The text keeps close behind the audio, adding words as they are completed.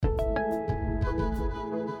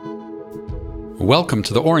Welcome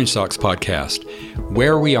to the Orange Socks Podcast,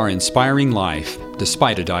 where we are inspiring life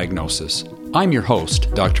despite a diagnosis. I'm your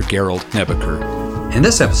host, Dr. Gerald Nebaker. In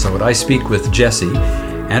this episode, I speak with Jessie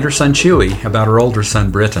and her son Chewy about her older son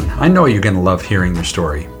Britton. I know you're going to love hearing their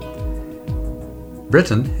story.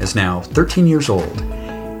 Britton is now 13 years old.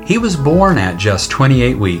 He was born at just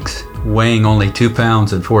 28 weeks, weighing only 2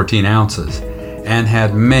 pounds and 14 ounces, and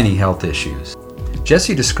had many health issues.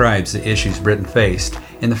 Jessie describes the issues Britton faced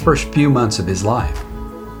in the first few months of his life.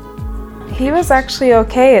 He was actually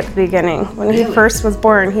okay at the beginning. When he first was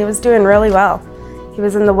born, he was doing really well. He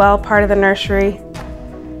was in the well part of the nursery,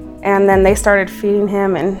 and then they started feeding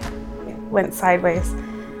him and it went sideways.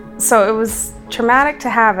 So it was traumatic to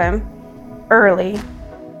have him early,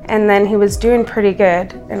 and then he was doing pretty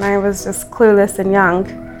good, and I was just clueless and young.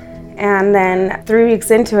 And then 3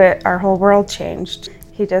 weeks into it, our whole world changed.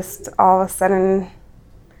 He just all of a sudden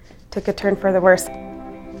took a turn for the worse.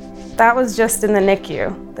 That was just in the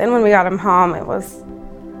NICU. Then when we got him home, it was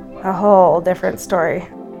a whole different story.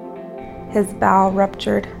 His bowel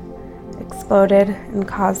ruptured, exploded, and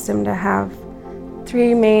caused him to have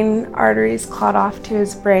 3 main arteries clot off to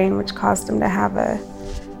his brain, which caused him to have a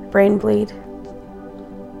brain bleed.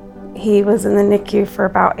 He was in the NICU for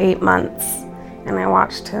about 8 months, and I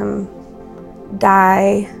watched him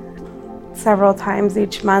die several times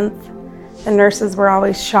each month. The nurses were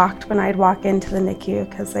always shocked when I'd walk into the NICU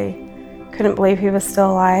because they couldn't believe he was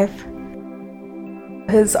still alive.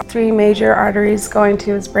 His 3 major arteries going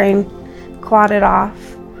to his brain clotted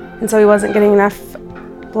off, and so he wasn't getting enough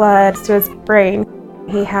blood to his brain.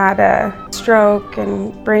 He had a stroke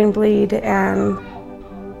and brain bleed, and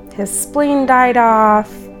his spleen died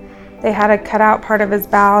off. They had to cut out part of his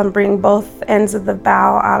bowel and bring both ends of the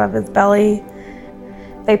bowel out of his belly.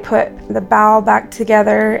 They put the bowel back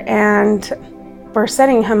together and were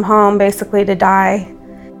sending him home basically to die.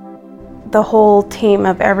 The whole team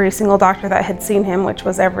of every single doctor that had seen him, which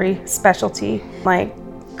was every specialty, like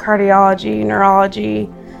cardiology, neurology,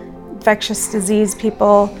 infectious disease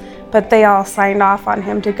people, but they all signed off on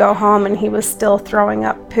him to go home, and he was still throwing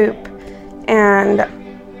up poop. And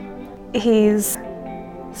he's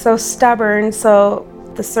so stubborn, so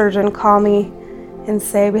the surgeon called me and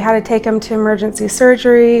say we had to take him to emergency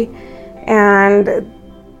surgery, and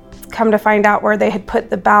come to find out where they had put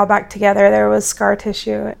the bowel back together, there was scar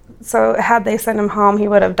tissue. So had they sent him home, he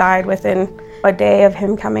would have died within a day of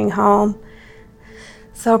him coming home.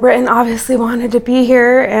 So Britton obviously wanted to be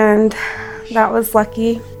here, and that was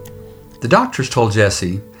lucky. The doctors told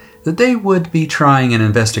Jessie that they would be trying an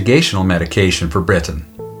investigational medication for Britton.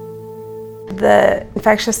 The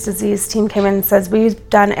infectious disease team came in and says, we've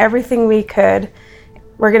done everything we could.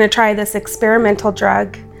 We're going to try this experimental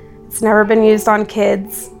drug. It's never been used on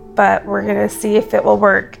kids, but we're going to see if it will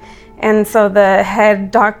work. And so the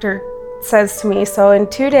head doctor says to me, so in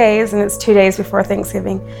 2 days, and it's 2 days before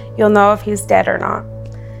Thanksgiving, you'll know if he's dead or not,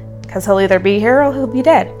 because he'll either be here or he'll be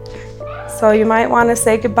dead. So you might want to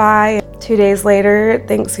say goodbye. 2 days later,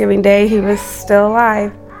 Thanksgiving Day, he was still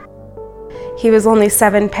alive. He was only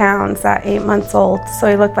 7 pounds at 8 months old, so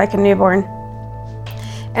he looked like a newborn.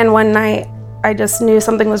 And one night, I just knew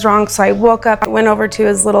something was wrong, so I woke up, I went over to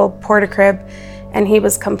his little porta-crib, and he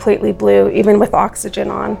was completely blue, even with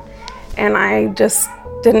oxygen on. And I just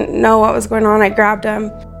didn't know what was going on. I grabbed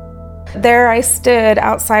him. There I stood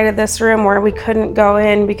outside of this room where we couldn't go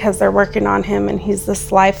in because they're working on him, and he's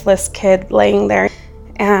this lifeless kid laying there.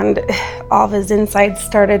 And all of his insides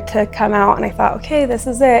started to come out, and I thought, okay, this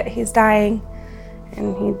is it, he's dying.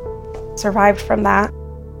 And he survived from that.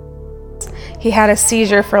 He had a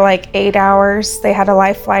seizure for like 8 hours. They had to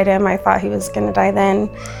life flight him. I thought he was gonna die then.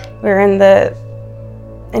 We were in the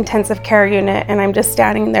intensive care unit, and I'm just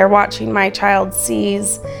standing there watching my child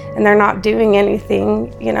seize, and they're not doing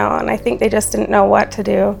anything, and I think they just didn't know what to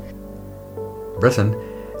do. Britton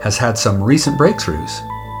has had some recent breakthroughs.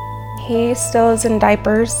 He still is in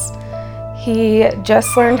diapers. He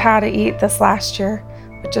just learned how to eat this last year,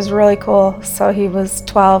 which is really cool. So he was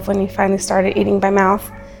 12 when he finally started eating by mouth.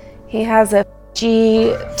 He has a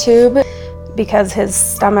G tube because his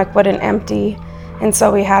stomach wouldn't empty, and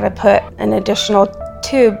so we had to put an additional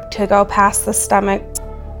tube to go past the stomach.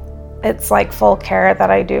 It's like full care that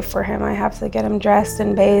I do for him. I have to get him dressed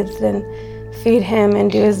and bathed and feed him and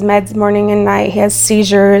do his meds morning and night. He has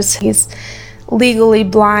seizures. He's legally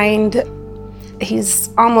blind. He's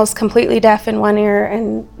almost completely deaf in one ear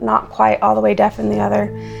and not quite all the way deaf in the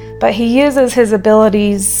other. But he uses his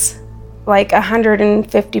abilities like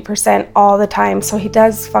 150% all the time. So he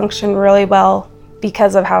does function really well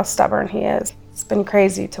because of how stubborn he is. It's been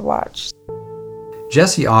crazy to watch.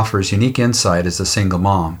 Jessie offers unique insight as a single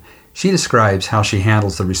mom. She describes how she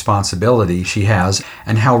handles the responsibility she has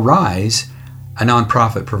and how RISE, a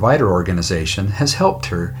nonprofit provider organization, has helped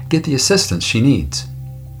her get the assistance she needs.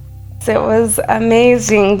 It was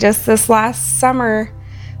amazing. Just this last summer,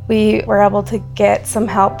 we were able to get some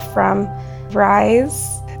help from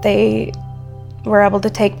RISE. They were able to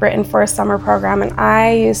take Britton for a summer program, and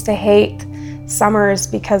I used to hate summers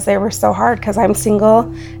because they were so hard because I'm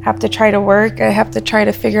single, have to try to work, I have to try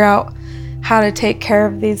to figure out how to take care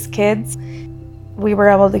of these kids. We were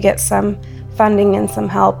able to get some funding and some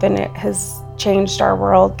help, and it has changed our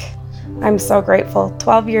world. I'm so grateful.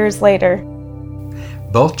 12 years later.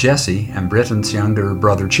 Both Jesse and Britton's younger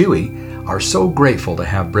brother Chewy are so grateful to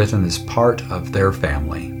have Britton as part of their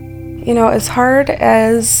family. You know, as hard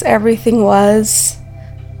as everything was,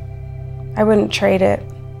 I wouldn't trade it.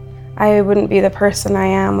 I wouldn't be the person I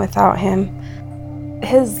am without him.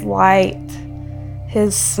 His light,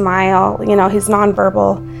 his smile, you know, he's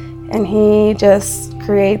nonverbal, and he just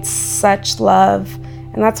creates such love.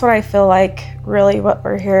 And that's what I feel like really what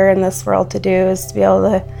we're here in this world to do, is to be able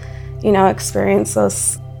to, you know, experience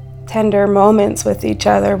those tender moments with each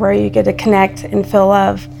other where you get to connect and feel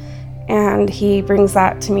love. And he brings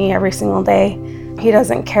that to me every single day. He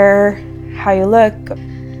doesn't care how you look.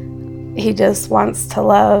 He just wants to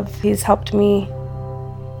love. He's helped me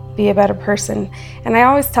be a better person. And I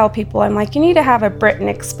always tell people, I'm like, you need to have a Britton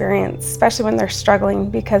experience, especially when they're struggling,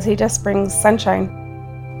 because he just brings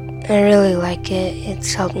sunshine. I really like it.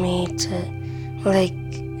 It's helped me to, like,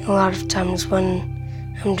 a lot of times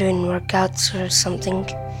when I'm doing workouts or something,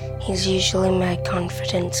 he's usually my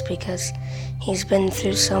confidence because he's been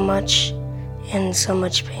through so much and so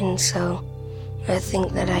much pain, so I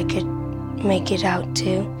think that I could make it out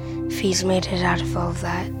too if he's made it out of all of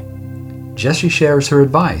that. Jessie shares her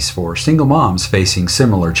advice for single moms facing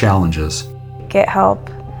similar challenges. Get help.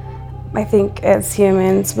 I think as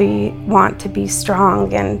humans, we want to be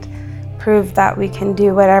strong and prove that we can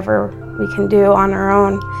do whatever we can do on our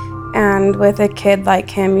own. And with a kid like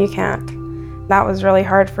him, you can't. That was really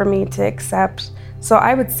hard for me to accept. So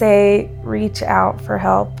I would say reach out for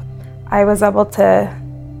help. I was able to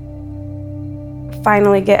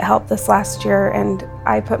finally get help this last year, and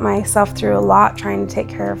I put myself through a lot trying to take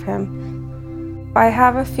care of him. I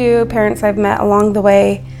have a few parents I've met along the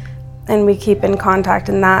way, and we keep in contact,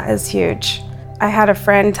 and that is huge. I had a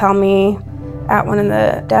friend tell me at one of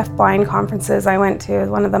the deaf-blind conferences I went to,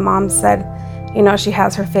 one of the moms said, you know, she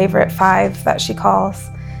has her favorite 5 that she calls.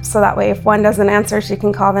 So that way, if one doesn't answer, she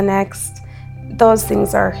can call the next. Those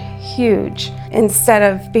things are huge. Instead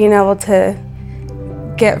of being able to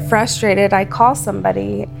get frustrated, I call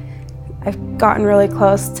somebody. I've gotten really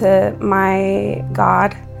close to my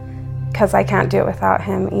God because I can't do it without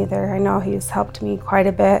him either. I know he's helped me quite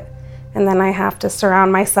a bit. And then I have to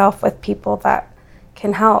surround myself with people that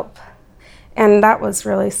can help. And that was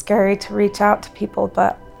really scary to reach out to people.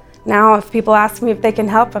 But now if people ask me if they can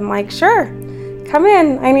help, I'm like, sure, come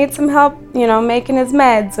in. I need some help, you know, making his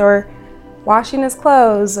meds or washing his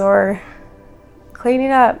clothes or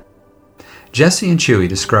cleaning up. Jessie and Chewy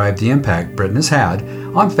describe the impact Britton has had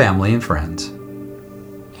on family and friends.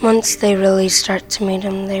 Once they really start to meet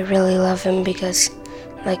him, they really love him because,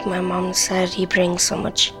 like my mom said, he brings so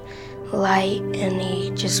much light and he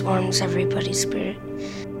just warms everybody's spirit.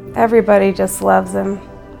 Everybody just loves him.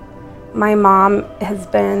 My mom has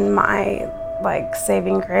been my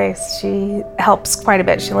saving grace. She helps quite a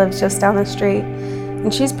bit. She lives just down the street.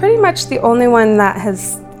 And she's pretty much the only one that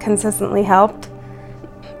has consistently helped,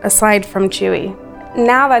 aside from Chewy.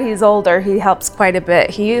 Now that he's older, he helps quite a bit.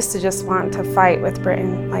 He used to just want to fight with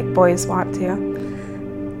Britton like boys want to.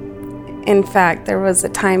 In fact, there was a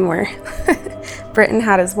time where Britton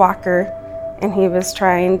had his walker and he was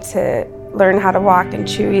trying to learn how to walk, and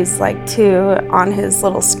Chewy's 2 on his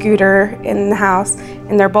little scooter in the house,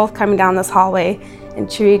 and they're both coming down this hallway, and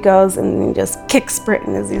Chewy goes and he just kicks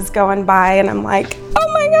Britton as he's going by, and I'm like,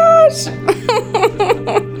 oh my gosh!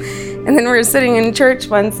 And then we were sitting in church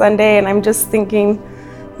one Sunday, and I'm just thinking,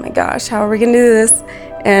 oh my gosh, how are we gonna do this?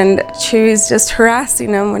 And Chewy's just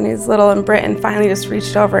harassing him when he's little, and Britton finally just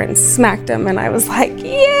reached over and smacked him, and I was like,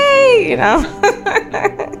 yay, you know?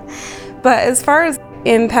 But as far as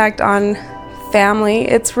impact on family,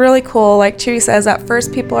 it's really cool. Like Chewy says, at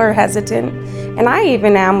first people are hesitant, and I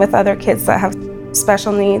even am with other kids that have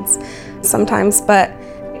special needs sometimes, but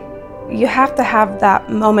you have to have that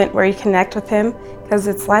moment where you connect with him because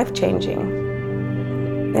it's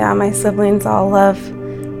life-changing. Yeah, my siblings all love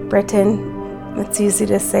Britton. It's easy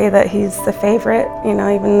to say that he's the favorite, you know,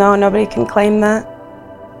 even though nobody can claim that.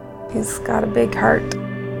 He's got a big heart.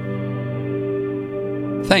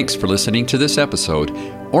 Thanks for listening to this episode.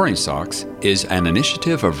 Orange Socks is an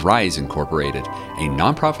initiative of Rise Incorporated, a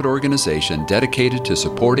nonprofit organization dedicated to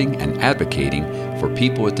supporting and advocating for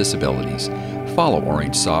people with disabilities. Follow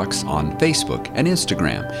Orange Socks on Facebook and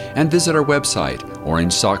Instagram, and visit our website,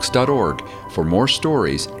 orangesocks.org, for more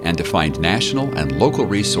stories and to find national and local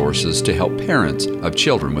resources to help parents of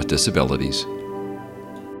children with disabilities.